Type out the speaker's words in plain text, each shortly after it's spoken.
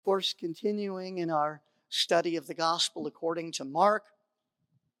Of course, continuing in our study of the gospel according to Mark.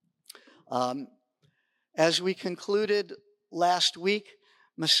 As we concluded last week,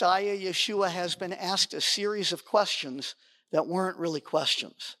 Messiah Yeshua has been asked a series of questions that weren't really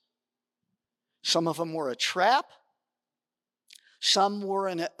questions. Some of them were a trap. Some were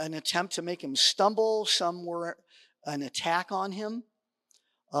an attempt to make him stumble. Some were an attack on him.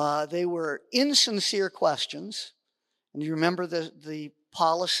 They were insincere questions. And you remember the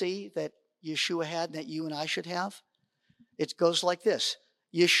policy that Yeshua had that you and I should have? It goes like this.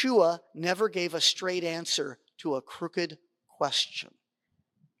 Yeshua never gave a straight answer to a crooked question,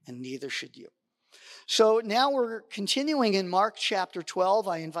 and neither should you. So now we're continuing in Mark chapter 12.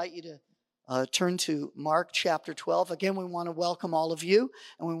 I invite you to turn to Mark chapter 12. Again, we want to welcome all of you,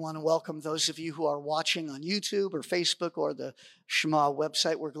 and we want to welcome those of you who are watching on YouTube or Facebook or the Shema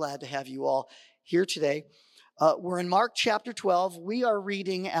website. We're glad to have you all here today. We're in Mark chapter 12. We are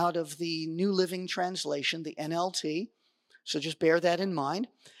reading out of the New Living Translation, the NLT. So just bear that in mind.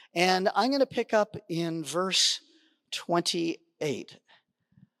 And I'm going to pick up in verse 28.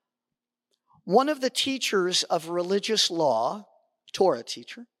 One of the teachers of religious law, Torah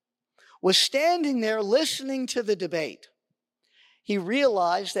teacher, was standing there listening to the debate. He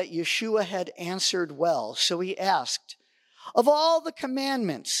realized that Yeshua had answered well, so he asked, "Of all the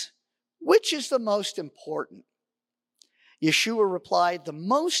commandments, which is the most important?" Yeshua replied, "The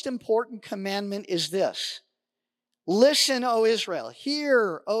most important commandment is this. Listen, O Israel.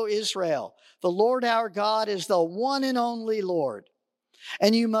 Hear, O Israel. The Lord our God is the one and only Lord.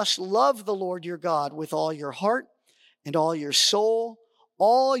 And you must love the Lord your God with all your heart and all your soul,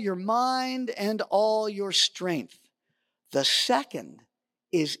 all your mind, and all your strength. The second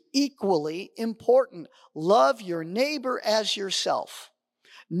is equally important. Love your neighbor as yourself.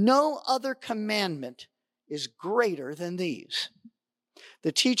 No other commandment is greater than these."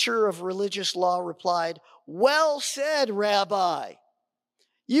 The teacher of religious law replied, "Well said, Rabbi.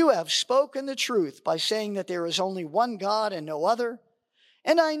 You have spoken the truth by saying that there is only one God and no other.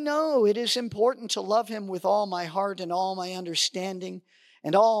 And I know it is important to love him with all my heart and all my understanding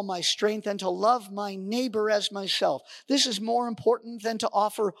and all my strength, and to love my neighbor as myself. This is more important than to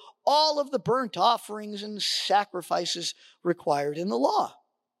offer all of the burnt offerings and sacrifices required in the law."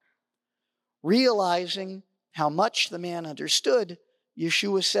 Realizing how much the man understood,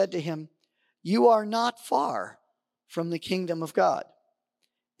 Yeshua said to him, "You are not far from the kingdom of God."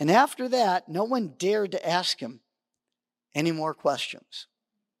 And after that, no one dared to ask him any more questions.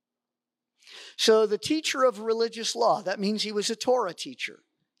 So the teacher of religious law, that means he was a Torah teacher.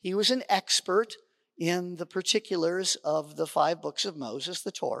 He was an expert in the particulars of the 5 books of Moses,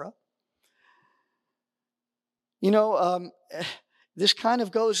 the Torah. This kind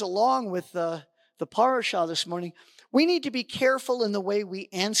of goes along with the parashah this morning. We need to be careful in the way we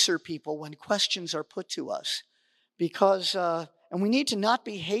answer people when questions are put to us, because, and we need to not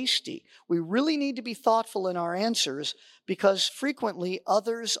be hasty. We really need to be thoughtful in our answers, because frequently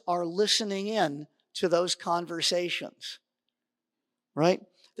others are listening in to those conversations, right?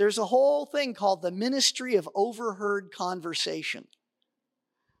 There's a whole thing called the ministry of overheard conversation.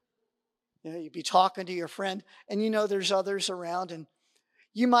 You'd be talking to your friend, and there's others around, and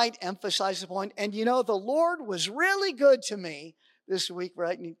you might emphasize the point, and the Lord was really good to me this week,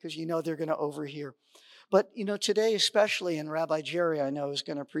 right? Because they're going to overhear. But today especially, and Rabbi Jerry I know is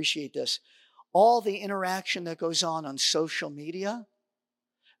going to appreciate this, all the interaction that goes on social media,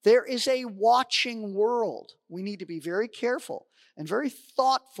 there is a watching world. We need to be very careful and very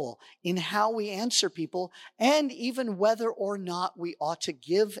thoughtful in how we answer people, and even whether or not we ought to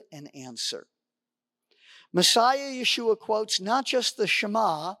give an answer. Messiah Yeshua quotes not just the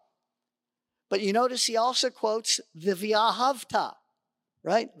Shema, but you notice he also quotes the V'ahavta,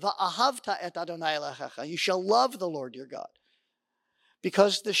 right? V'ahavta et Adonai Elohecha. You shall love the Lord your God.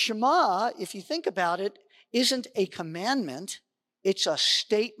 Because the Shema, if you think about it, isn't a commandment. It's a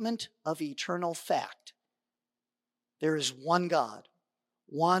statement of eternal fact. There is one God,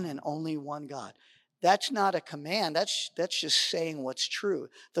 one and only one God. That's not a command. That's just saying what's true.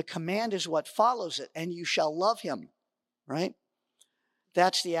 The command is what follows it, and you shall love him, right?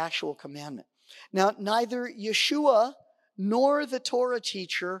 That's the actual commandment. Now, neither Yeshua nor the Torah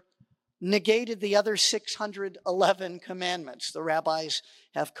teacher negated the other 611 commandments. The rabbis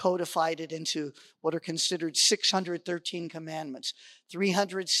have codified it into what are considered 613 commandments,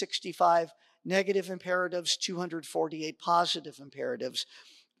 365 negative imperatives, 248 positive imperatives.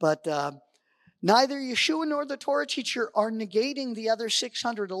 But neither Yeshua nor the Torah teacher are negating the other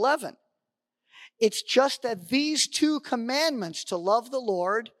 611. It's just that these 2 commandments, to love the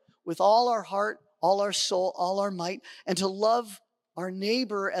Lord with all our heart, all our soul, all our might, and to love our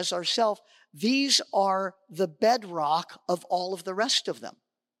neighbor as ourself, these are the bedrock of all of the rest of them.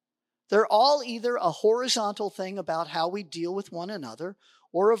 They're all either a horizontal thing about how we deal with one another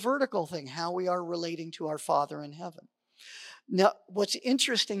or a vertical thing, how we are relating to our Father in heaven. Now, what's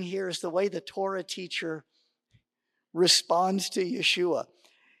interesting here is the way the Torah teacher responds to Yeshua.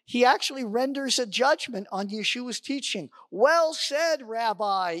 He actually renders a judgment on Yeshua's teaching. Well said,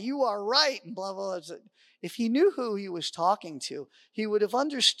 Rabbi, you are right, and blah, blah, blah. If he knew who he was talking to, he would have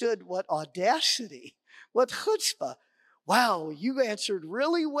understood what audacity, what chutzpah. Wow, you answered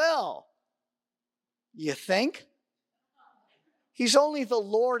really well. You think? He's only the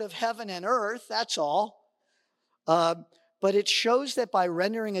Lord of heaven and earth, that's all. But it shows that by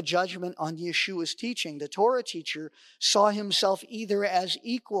rendering a judgment on Yeshua's teaching, the Torah teacher saw himself either as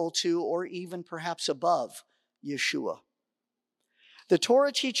equal to or even perhaps above Yeshua. The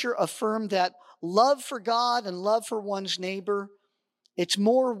Torah teacher affirmed that love for God and love for one's neighbor, it's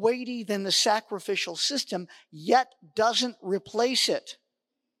more weighty than the sacrificial system, yet doesn't replace it.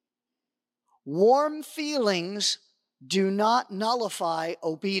 Warm feelings do not nullify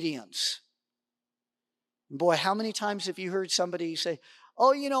obedience. Boy, how many times have you heard somebody say,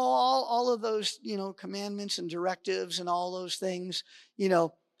 oh, all of those, commandments and directives and all those things,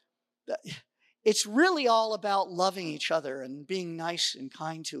 it's really all about loving each other and being nice and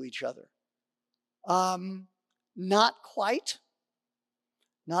kind to each other. Not quite.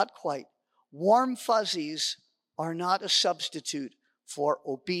 Not quite. Warm fuzzies are not a substitute for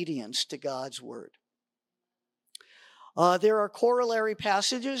obedience to God's word. There are corollary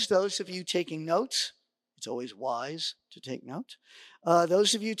passages. Those of you taking notes, it's always wise to take notes.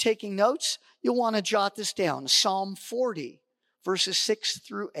 Those of you taking notes, you'll want to jot this down. Psalm 40, verses 6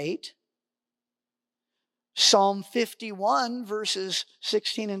 through 8. Psalm 51, verses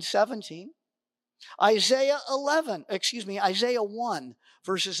 16 and 17. Isaiah 1,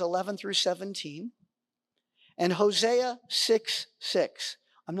 verses 11 through 17. And Hosea 6:6.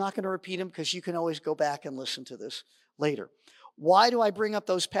 I'm not going to repeat them because you can always go back and listen to this later. Why do I bring up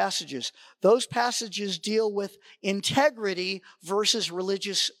those passages? Those passages deal with integrity versus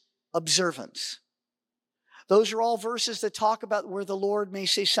religious observance. Those are all verses that talk about where the Lord may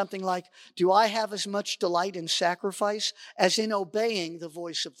say something like, do I have as much delight in sacrifice as in obeying the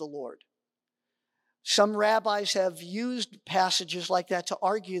voice of the Lord? Some rabbis have used passages like that to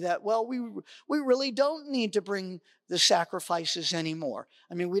argue that, well, we really don't need to bring the sacrifices anymore.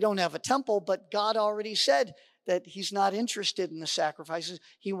 I mean, we don't have a temple, but God already said that he's not interested in the sacrifices.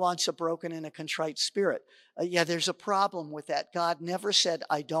 He wants a broken and a contrite spirit. There's a problem with that. God never said,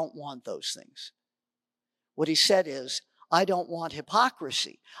 I don't want those things. What he said is, I don't want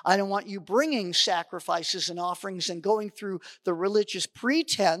hypocrisy. I don't want you bringing sacrifices and offerings and going through the religious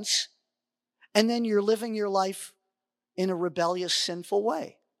pretense, and then you're living your life in a rebellious, sinful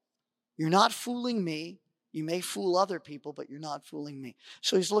way. You're not fooling me. You may fool other people, but you're not fooling me.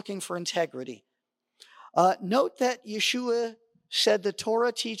 So he's looking for integrity. Note that Yeshua said the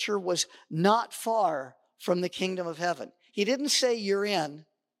Torah teacher was not far from the kingdom of heaven. He didn't say you're in.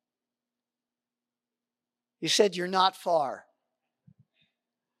 He said you're not far.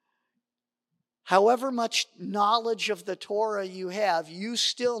 However much knowledge of the Torah you have, you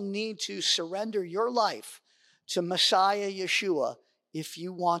still need to surrender your life to Messiah Yeshua if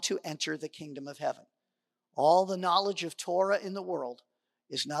you want to enter the kingdom of heaven. All the knowledge of Torah in the world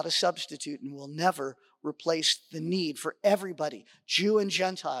is not a substitute and will never replace the need for everybody, Jew and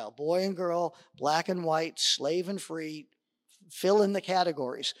Gentile, boy and girl, black and white, slave and free, fill in the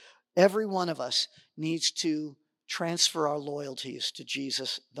categories. Every one of us needs to transfer our loyalties to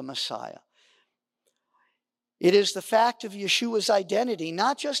Jesus the Messiah. It is the fact of Yeshua's identity,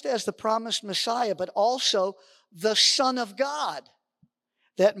 not just as the promised Messiah, but also the Son of God,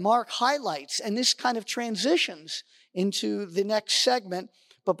 that Mark highlights. And this kind of transitions into the next segment.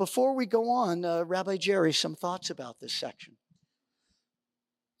 But before we go on, Rabbi Jerry, some thoughts about this section.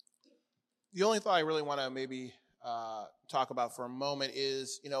 The only thought I really want to maybe talk about for a moment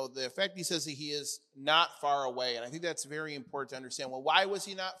is, the fact he says that he is not far away. And I think that's very important to understand. Well, why was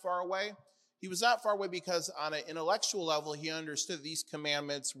he not far away? He was not far away because on an intellectual level, he understood these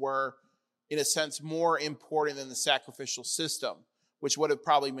commandments were, in a sense, more important than the sacrificial system, which would have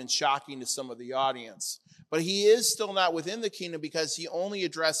probably been shocking to some of the audience. But he is still not within the kingdom because he only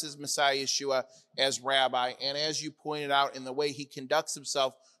addresses Messiah Yeshua as rabbi. And as you pointed out, in the way he conducts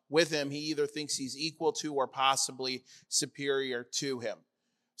himself with him, he either thinks he's equal to or possibly superior to him.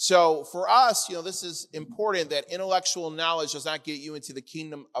 So for us, this is important, that intellectual knowledge does not get you into the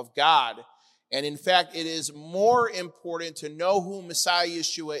kingdom of God. And in fact, it is more important to know who Messiah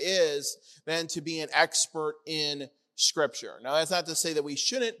Yeshua is than to be an expert in Scripture. Now, that's not to say that we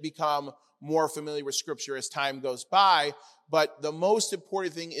shouldn't become more familiar with Scripture as time goes by, but the most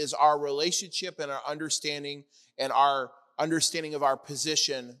important thing is our relationship and our understanding of our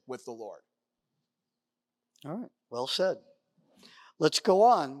position with the Lord. All right, well said. Let's go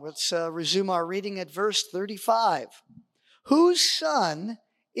on. Let's resume our reading at verse 35. Whose son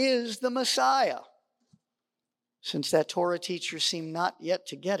is the Messiah? Since that Torah teacher seemed not yet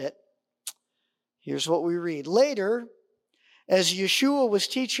to get it, here's what we read. Later, as Yeshua was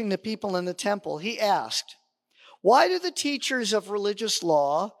teaching the people in the temple, he asked, "Why do the teachers of religious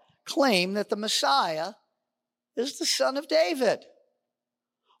law claim that the Messiah is the son of David?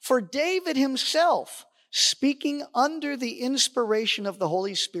 For David himself, speaking under the inspiration of the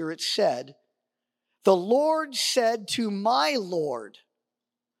Holy Spirit, said, 'The Lord said to my Lord,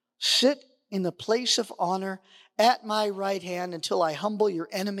 sit in the place of honor at my right hand until I humble your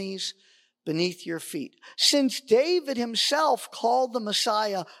enemies beneath your feet.' Since David himself called the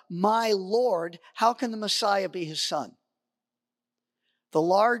Messiah my Lord, how can the Messiah be his son?" The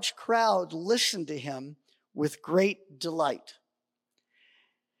large crowd listened to him with great delight.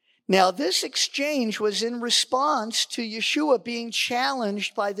 Now, this exchange was in response to Yeshua being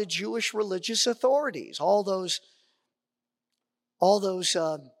challenged by the Jewish religious authorities. All those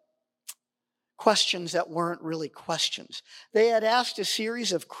questions that weren't really questions. They had asked a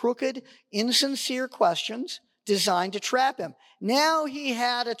series of crooked, insincere questions designed to trap him. Now he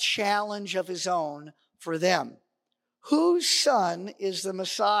had a challenge of his own for them. Whose son is the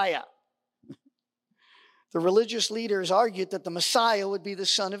Messiah? The religious leaders argued that the Messiah would be the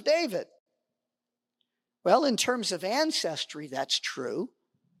son of David. Well, in terms of ancestry, that's true.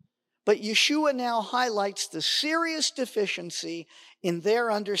 But Yeshua now highlights the serious deficiency in their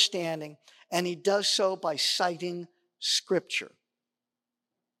understanding, and he does so by citing Scripture.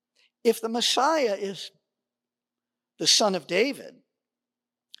 If the Messiah is the son of David,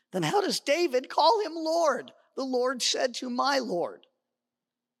 then how does David call him Lord? The Lord said to my Lord.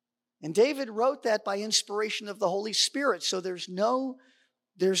 And David wrote that by inspiration of the Holy Spirit. So there's no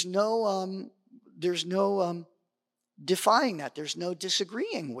defying that. There's no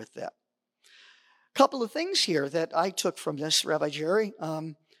disagreeing with that. A couple of things here that I took from this, Rabbi Jerry.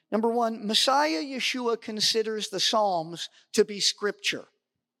 Number one, Messiah Yeshua considers the Psalms to be Scripture.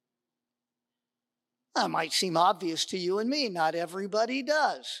 That might seem obvious to you and me. Not everybody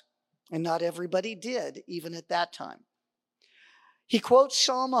does. And not everybody did, even at that time. He quotes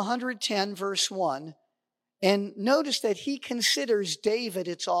Psalm 110, verse 1, and notice that he considers David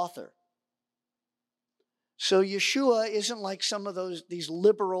its author. So Yeshua isn't like some of these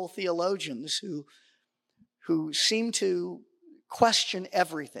liberal theologians who seem to question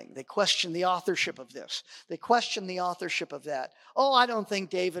everything. They question the authorship of this. They question the authorship of that. Oh, I don't think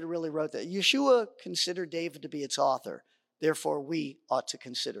David really wrote that. Yeshua considered David to be its author. Therefore, we ought to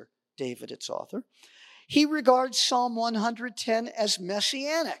consider David its author. He regards Psalm 110 as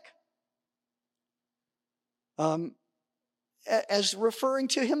messianic, as referring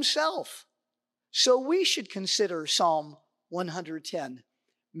to himself. So we should consider Psalm 110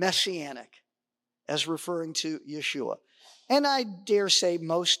 messianic, as referring to Yeshua. And I dare say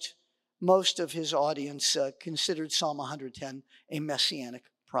most of his audience considered Psalm 110 a messianic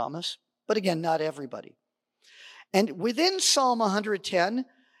promise. But again, not everybody. And within Psalm 110,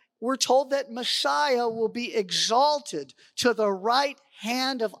 we're told that Messiah will be exalted to the right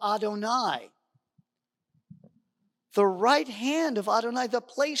hand of Adonai. The right hand of Adonai, the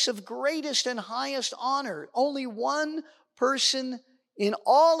place of greatest and highest honor. Only one person in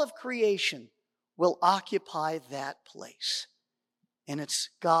all of creation will occupy that place. And it's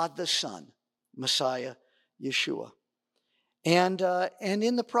God the Son, Messiah Yeshua. And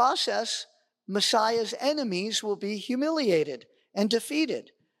in the process, Messiah's enemies will be humiliated and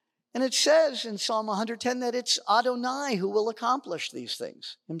defeated. And it says in Psalm 110 that it's Adonai who will accomplish these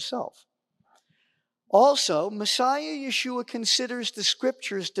things himself. Also, Messiah Yeshua considers the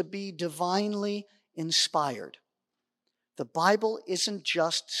Scriptures to be divinely inspired. The Bible isn't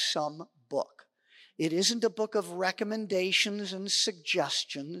just some book. It isn't a book of recommendations and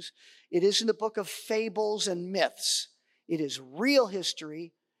suggestions. It isn't a book of fables and myths. It is real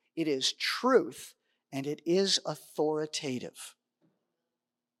history, it is truth, and it is authoritative.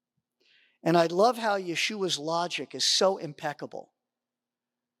 And I love how Yeshua's logic is so impeccable.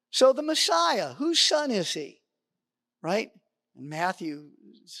 So the Messiah, whose son is he? Right? And Matthew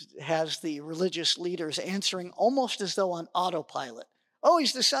has the religious leaders answering almost as though on autopilot. Oh,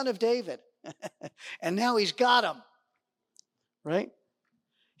 he's the son of David. And now he's got him. Right?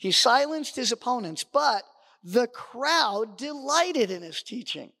 He silenced his opponents, but the crowd delighted in his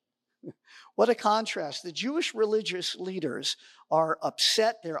teaching. What a contrast. The Jewish religious leaders are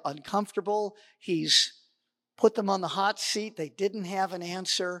upset. They're uncomfortable. He's put them on the hot seat. They didn't have an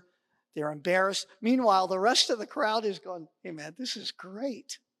answer. They're embarrassed. Meanwhile, the rest of the crowd is going, hey, man, this is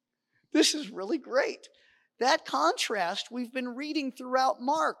great. This is really great. That contrast we've been reading throughout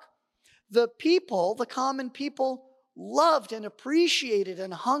Mark. The people, the common people, loved and appreciated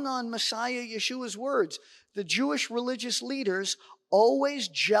and hung on Messiah Yeshua's words. The Jewish religious leaders, always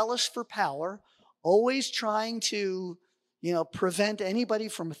jealous for power, always trying to, prevent anybody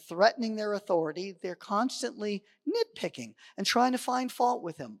from threatening their authority. They're constantly nitpicking and trying to find fault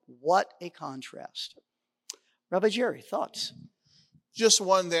with him. What a contrast. Rabbi Jerry, thoughts? Just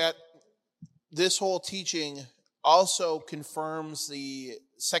one that this whole teaching also confirms the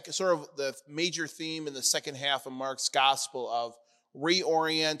second, sort of the major theme in the second half of Mark's gospel of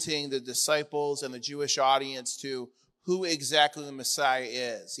reorienting the disciples and the Jewish audience to who exactly the Messiah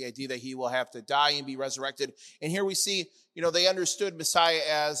is, the idea that he will have to die and be resurrected. And here we see, they understood Messiah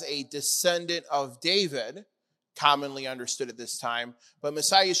as a descendant of David, commonly understood at this time. But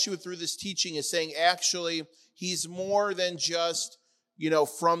Messiah Yeshua, through this teaching, is saying actually he's more than just,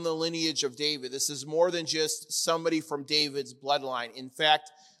 from the lineage of David. This is more than just somebody from David's bloodline. In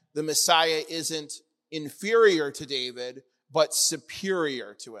fact, the Messiah isn't inferior to David, but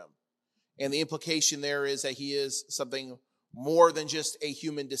superior to him. And the implication there is that he is something more than just a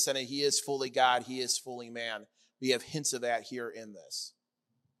human descendant. He is fully God. He is fully man. We have hints of that here in this.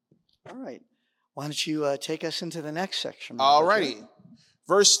 All right. Why don't you take us into the next section? All righty.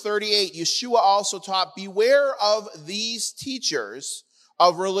 Verse 38, Yeshua also taught, beware of these teachers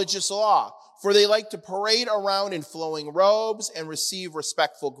of religious law, for they like to parade around in flowing robes and receive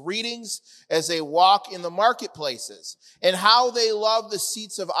respectful greetings as they walk in the marketplaces, and how they love the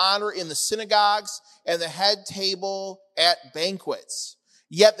seats of honor in the synagogues and the head table at banquets.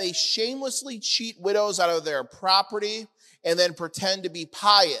 Yet they shamelessly cheat widows out of their property and then pretend to be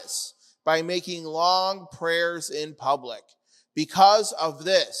pious by making long prayers in public. Because of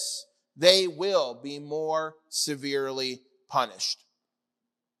this, they will be more severely punished.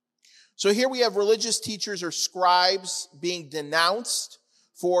 So here we have religious teachers or scribes being denounced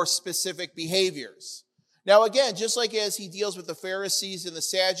for specific behaviors. Now again, just like as he deals with the Pharisees and the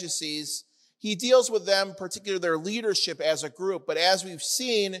Sadducees, he deals with them, particularly their leadership as a group. But as we've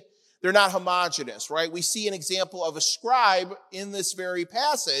seen, they're not homogeneous, right? We see an example of a scribe in this very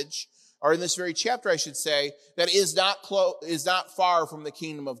passage, or in this very chapter, I should say, that is not far from the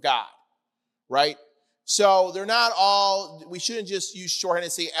kingdom of God, right? So they're not all, we shouldn't just use shorthand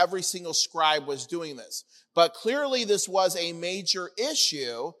and say every single scribe was doing this. But clearly this was a major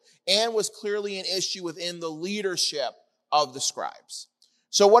issue and was clearly an issue within the leadership of the scribes.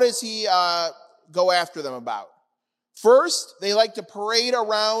 So what does he go after them about? First, they like to parade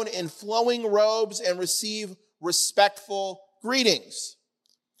around in flowing robes and receive respectful greetings.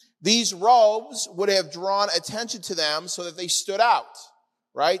 These robes would have drawn attention to them so that they stood out,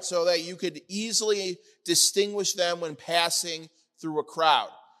 right? So that you could easily distinguish them when passing through a crowd.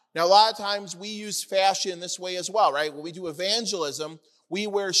 Now, a lot of times we use fashion this way as well, right? When we do evangelism, we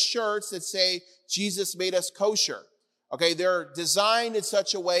wear shirts that say, Jesus made us kosher. Okay, they're designed in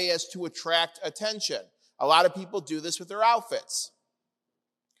such a way as to attract attention. A lot of people do this with their outfits.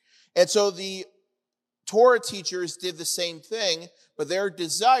 And so the Torah teachers did the same thing, but their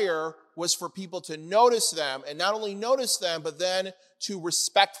desire was for people to notice them, and not only notice them, but then to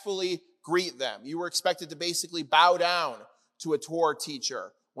respectfully greet them. You were expected to basically bow down to a Torah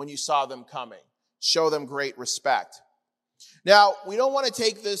teacher when you saw them coming. Show them great respect. Now, we don't want to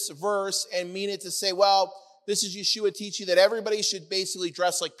take this verse and mean it to say, well, this is Yeshua teaching that everybody should basically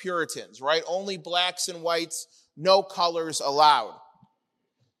dress like Puritans, right? Only blacks and whites, no colors allowed.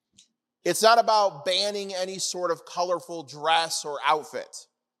 It's not about banning any sort of colorful dress or outfit.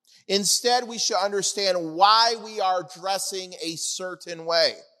 Instead, we should understand why we are dressing a certain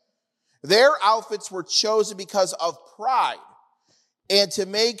way. Their outfits were chosen because of pride and to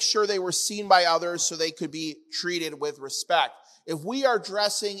make sure they were seen by others so they could be treated with respect. If we are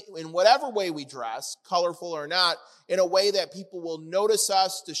dressing in whatever way we dress, colorful or not, in a way that people will notice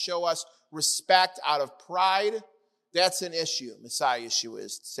us to show us respect out of pride, that's an issue, Messiah Yeshua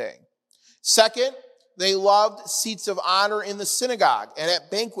is saying. Second, they loved seats of honor in the synagogue and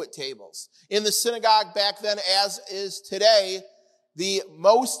at banquet tables. In the synagogue back then, as is today, the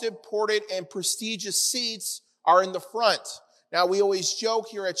most important and prestigious seats are in the front. Now, we always joke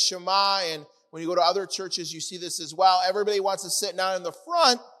here at Shema, and when you go to other churches, you see this as well. Everybody wants to sit not in the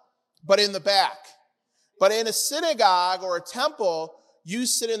front, but in the back. But in a synagogue or a temple, you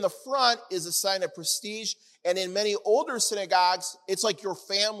sit in the front is a sign of prestige, And in many older synagogues, it's like your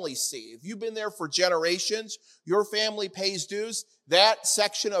family seat. If you've been there for generations, your family pays dues. That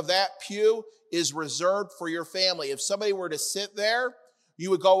section of that pew is reserved for your family. If somebody were to sit there, you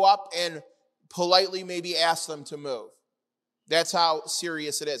would go up and politely maybe ask them to move. That's how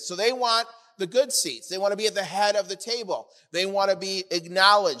serious it is. So they want the good seats. They want to be at the head of the table. They want to be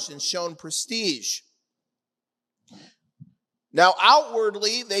acknowledged and shown prestige. Now,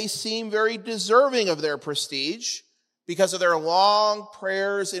 outwardly, they seem very deserving of their prestige because of their long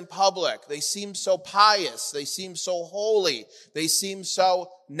prayers in public. They seem so pious. They seem so holy. They seem so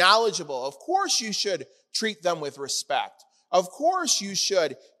knowledgeable. Of course, you should treat them with respect. Of course, you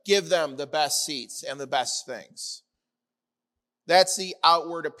should give them the best seats and the best things. That's the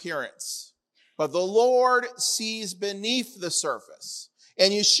outward appearance. But the Lord sees beneath the surface.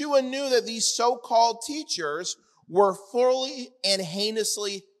 And Yeshua knew that these so-called teachers were fully and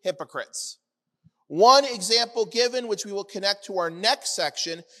heinously hypocrites. One example given, which we will connect to our next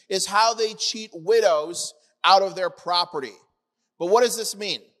section, is how they cheat widows out of their property. But what does this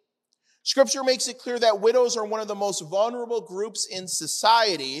mean? Scripture makes it clear that widows are one of the most vulnerable groups in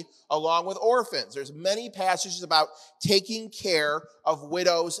society, along with orphans. There's many passages about taking care of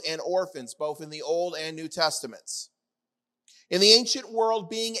widows and orphans, both in the Old and New Testaments. In the ancient world,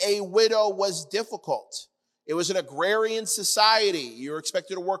 being a widow was difficult. It was an agrarian society. You were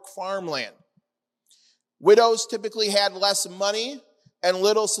expected to work farmland. Widows typically had less money and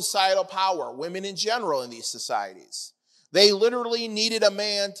little societal power, women in general in these societies. They literally needed a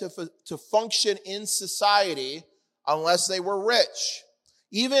man to function in society unless they were rich.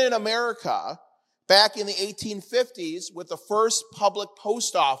 Even in America, back in the 1850s, with the first public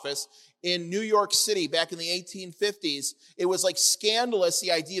post office in New York City back in the 1850s, it was like scandalous,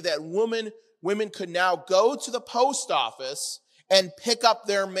 the idea that women could now go to the post office and pick up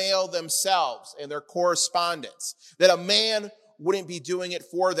their mail themselves and their correspondence, that a man wouldn't be doing it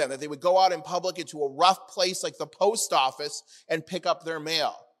for them, that they would go out in public into a rough place like the post office and pick up their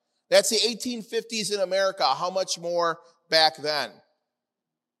mail. That's the 1850s in America. How much more back then?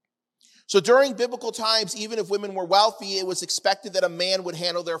 So during biblical times, even if women were wealthy, it was expected that a man would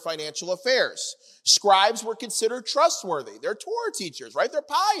handle their financial affairs. Scribes were considered trustworthy. They're Torah teachers, right? They're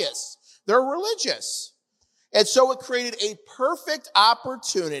pious. They're religious. And so it created a perfect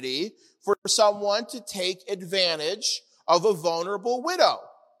opportunity for someone to take advantage of a vulnerable widow.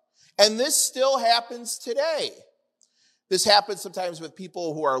 And this still happens today. This happens sometimes with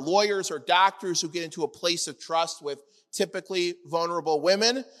people who are lawyers or doctors who get into a place of trust with typically vulnerable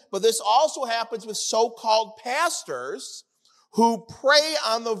women. But this also happens with so-called pastors who prey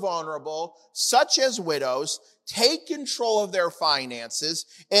on the vulnerable, such as widows, take control of their finances,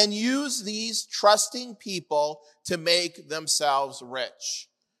 and use these trusting people to make themselves rich.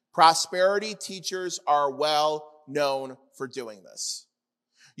 Prosperity teachers are well known for doing this.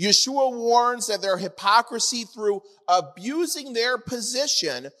 Yeshua warns that their hypocrisy through abusing their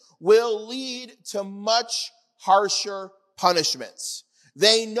position will lead to much harsher punishments.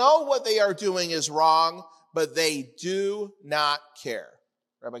 They know what they are doing is wrong, but they do not care.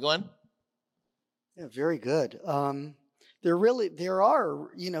 Rabbi Glenn? Yeah, very good. There are,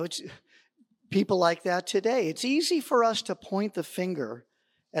 it's people like that today. It's easy for us to point the finger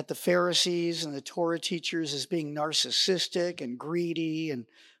at the Pharisees and the Torah teachers as being narcissistic and greedy and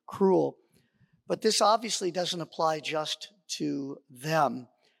cruel. But this obviously doesn't apply just to them.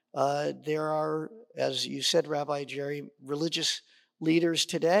 There are, as you said, Rabbi Jerry, religious leaders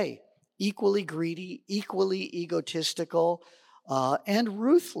today, equally greedy, equally egotistical, and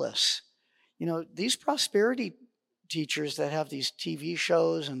ruthless. These prosperity teachers that have these TV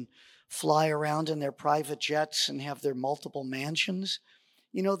shows and fly around in their private jets and have their multiple mansions,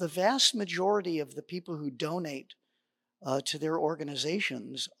 the vast majority of the people who donate to their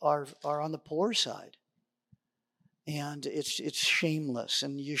organizations are on the poor side. And it's shameless.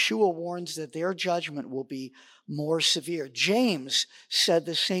 And Yeshua warns that their judgment will be more severe. James said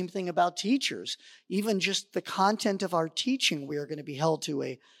the same thing about teachers. Even just the content of our teaching, we are going to be held to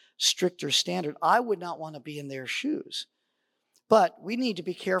a stricter standard. I would not want to be in their shoes. But we need to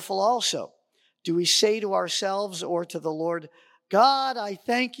be careful also. Do we say to ourselves or to the Lord, God, I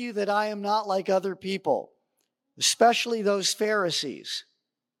thank you that I am not like other people, especially those Pharisees?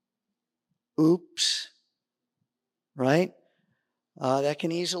 Oops. Right? That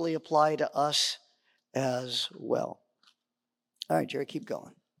can easily apply to us as well. All right, Jerry, keep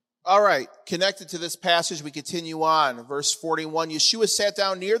going. All right, connected to this passage, we continue on. Verse 41, Yeshua sat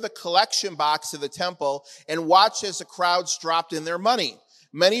down near the collection box of the temple and watched as the crowds dropped in their money.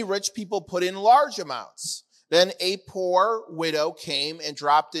 Many rich people put in large amounts. Then a poor widow came and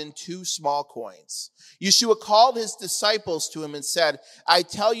dropped in 2 small coins. Yeshua called his disciples to him and said, I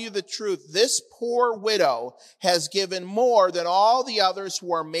tell you the truth, this poor widow has given more than all the others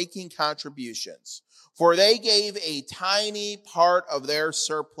who are making contributions. For they gave a tiny part of their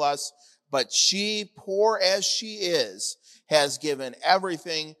surplus, but she, poor as she is, has given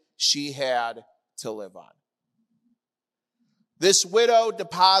everything she had to live on. This widow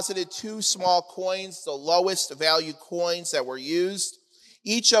deposited 2 small coins, the lowest value coins that were used,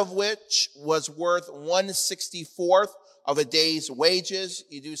 each of which was worth 1/64th of a day's wages.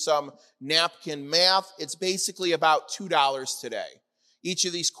 You do some napkin math, it's basically about $2 today. Each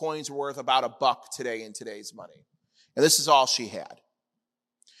of these coins were worth about $1 today in today's money. And this is all she had.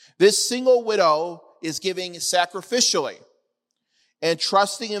 This single widow is giving sacrificially and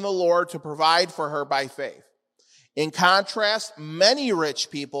trusting in the Lord to provide for her by faith. In contrast, many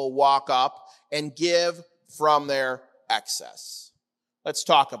rich people walk up and give from their excess. Let's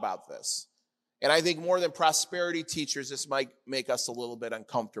talk about this. And I think more than prosperity teachers, this might make us a little bit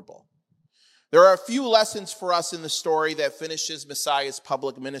uncomfortable. There are a few lessons for us in the story that finishes Messiah's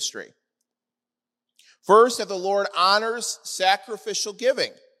public ministry. First, that the Lord honors sacrificial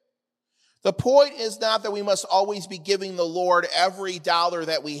giving. The point is not that we must always be giving the Lord every dollar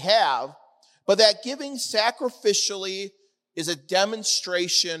that we have, but that giving sacrificially is a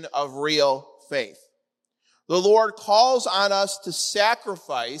demonstration of real faith. The Lord calls on us to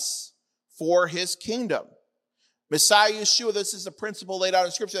sacrifice for his kingdom. Messiah Yeshua, this is a principle laid out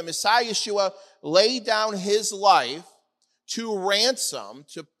in Scripture, that Messiah Yeshua laid down his life to ransom,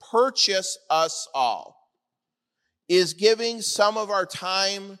 to purchase us all. Is giving some of our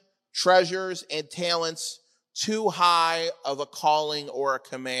time, treasures, and talents too high of a calling or a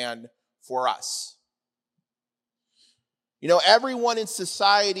command for us? You know, everyone in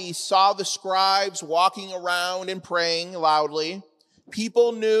society saw the scribes walking around and praying loudly.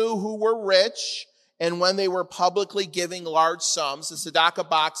 People knew who were rich and when they were publicly giving large sums. The tzedakah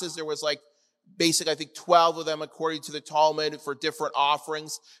boxes, there was basically, I think 12 of them according to the Talmud for different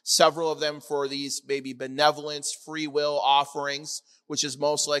offerings. Several of them for these maybe benevolence, free will offerings, which is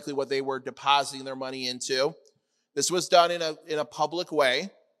most likely what they were depositing their money into. This was done in a public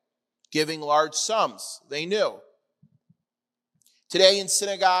way, giving large sums. They knew. Today in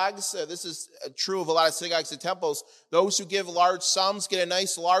synagogues, this is true of a lot of synagogues and temples, those who give large sums get a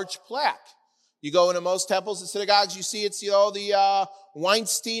nice large plaque. You go into most temples and synagogues, you see it's, the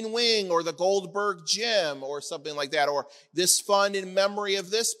Weinstein Wing or the Goldberg Gym or something like that, or this fund in memory of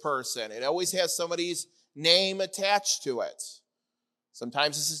this person. It always has somebody's name attached to it.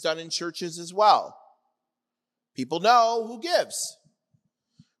 Sometimes this is done in churches as well. People know who gives.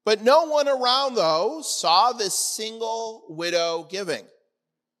 But no one around, though, saw this single widow giving,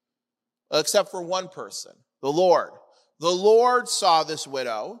 except for one person, the Lord. The Lord saw this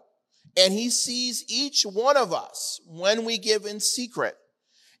widow, and he sees each one of us when we give in secret,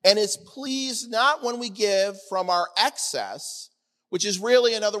 and is pleased not when we give from our excess, which is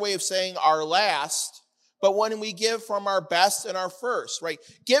really another way of saying our last, but when we give from our best and our first, right?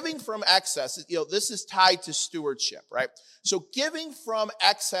 Giving from excess, this is tied to stewardship, right? So giving from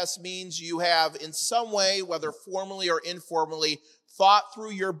excess means you have in some way, whether formally or informally, thought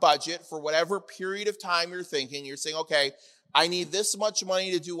through your budget for whatever period of time you're thinking. You're saying, okay, I need this much money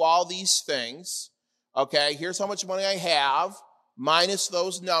to do all these things. Okay, here's how much money I have, minus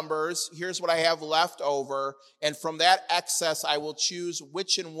those numbers. Here's what I have left over. And from that excess, I will choose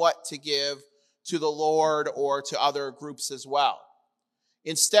which and what to give to the Lord or to other groups as well.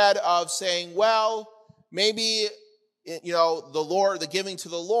 Instead of saying, well, maybe, the giving to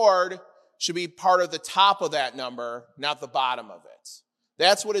the Lord should be part of the top of that number, not the bottom of it.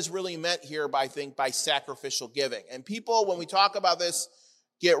 That's what is really meant here, by sacrificial giving. And people, when we talk about this,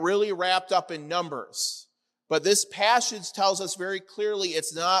 get really wrapped up in numbers. But this passage tells us very clearly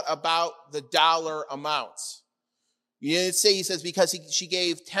it's not about the dollar amounts. You didn't say, he says, because she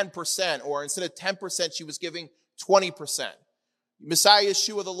gave 10%, or instead of 10%, she was giving 20%. Messiah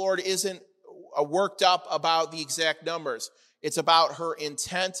Yeshua, the Lord, isn't worked up about the exact numbers. It's about her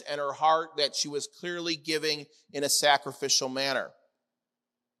intent and her heart that she was clearly giving in a sacrificial manner.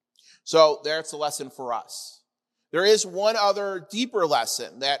 So that's a lesson for us. There is one other deeper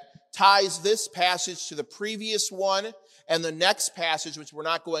lesson that ties this passage to the previous one and the next passage, which we're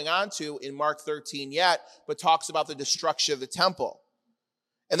not going on to in Mark 13 yet, but talks about the destruction of the temple.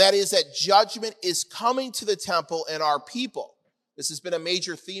 And that is that judgment is coming to the temple and our people. This has been a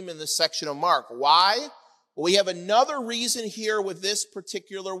major theme in this section of Mark. Why? Well, we have another reason here with this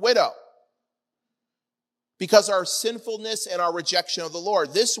particular widow. because our sinfulness and our rejection of the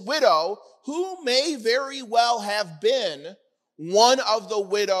Lord. This widow, who may very well have been one of the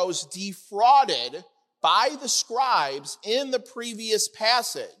widows defrauded by the scribes in the previous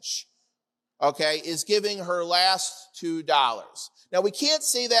passage, okay, is giving her last $2. Now, we can't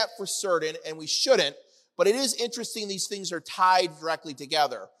say that for certain, and we shouldn't, but it is interesting these things are tied directly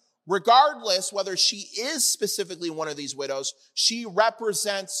together. Regardless whether she is specifically one of these widows, she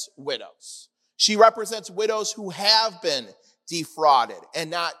represents widows. She represents widows who have been defrauded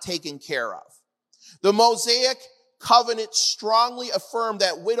and not taken care of. The Mosaic covenant strongly affirmed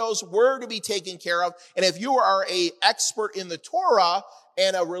that widows were to be taken care of. And if you are an expert in the Torah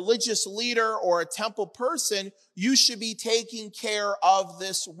and a religious leader or a temple person, you should be taking care of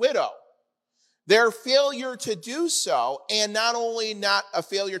this widow. Their failure to do so, and not only not a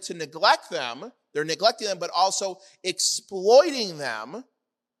failure to neglect them, they're neglecting them, but also exploiting them,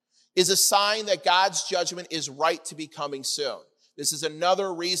 is a sign that God's judgment is right to be coming soon. This is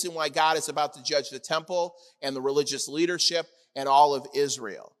another reason why God is about to judge the temple and the religious leadership and all of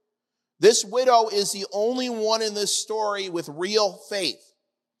Israel. This widow is the only one in this story with real faith.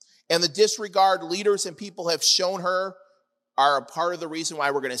 And the disregard leaders and people have shown her are a part of the reason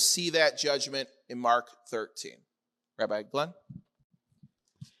why we're going to see that judgment in Mark 13. Rabbi Glenn?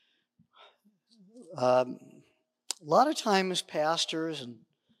 A lot of times pastors and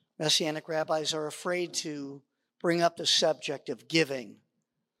Messianic rabbis are afraid to bring up the subject of giving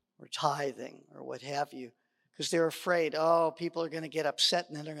or tithing or what have you, because they're afraid, people are going to get upset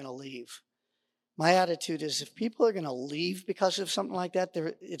and then they're going to leave. My attitude is if people are going to leave because of something like that,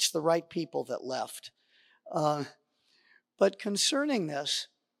 it's the right people that left. But concerning this,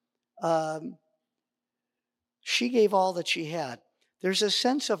 she gave all that she had. There's a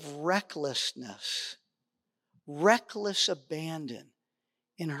sense of recklessness, reckless abandon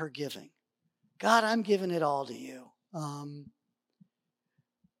in her giving. God, I'm giving it all to you.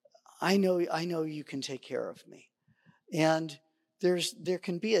 I know you can take care of me. And there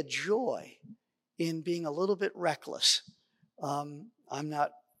can be a joy in being a little bit reckless. I'm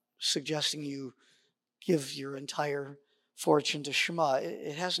not suggesting you give your entire fortune to Shema.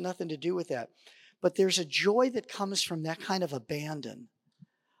 It has nothing to do with that. But there's a joy that comes from that kind of abandon.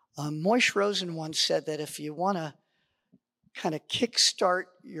 Moish Rosen once said that if you want to kind of kickstart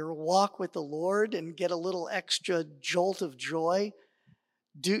your walk with the Lord and get a little extra jolt of joy,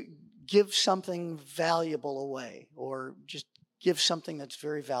 give something valuable away, or just give something that's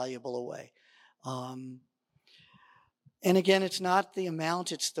very valuable away. And again, it's not the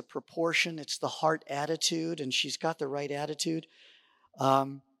amount, it's the proportion, it's the heart attitude, and she's got the right attitude.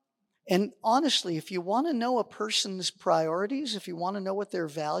 And honestly, if you want to know a person's priorities, if you want to know what their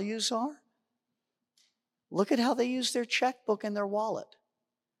values are, look at how they use their checkbook and their wallet.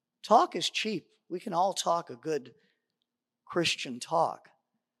 Talk is cheap. We can all talk a good Christian talk.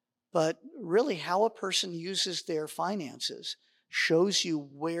 But really, how a person uses their finances shows you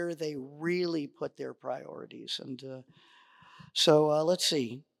where they really put their priorities. And so let's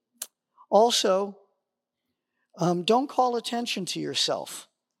see. Also, don't call attention to yourself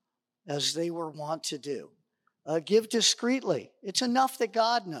as they were wont to do. Give discreetly. It's enough that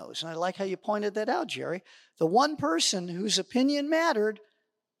God knows. And I like how you pointed that out, Jerry. The one person whose opinion mattered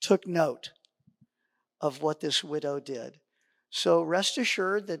took note of what this widow did. So rest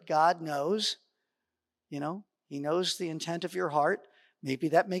assured that God knows, He knows the intent of your heart. Maybe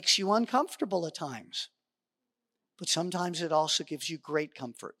that makes you uncomfortable at times. But sometimes it also gives you great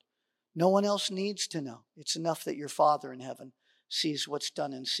comfort. No one else needs to know. It's enough that your Father in heaven sees what's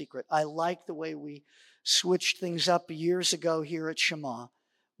done in secret. I like the way we switched things up years ago here at Shema.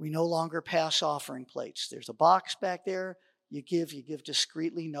 We no longer pass offering plates. There's a box back there. You give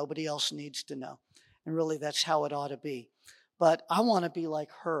discreetly. Nobody else needs to know. And really, that's how it ought to be. But I want to be like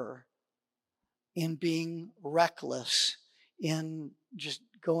her in being reckless, in just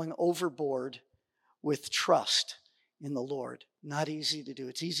going overboard with trust in the Lord. Not easy to do.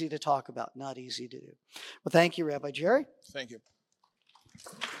 It's easy to talk about, not easy to do. Well, thank you, Rabbi Jerry. Thank you.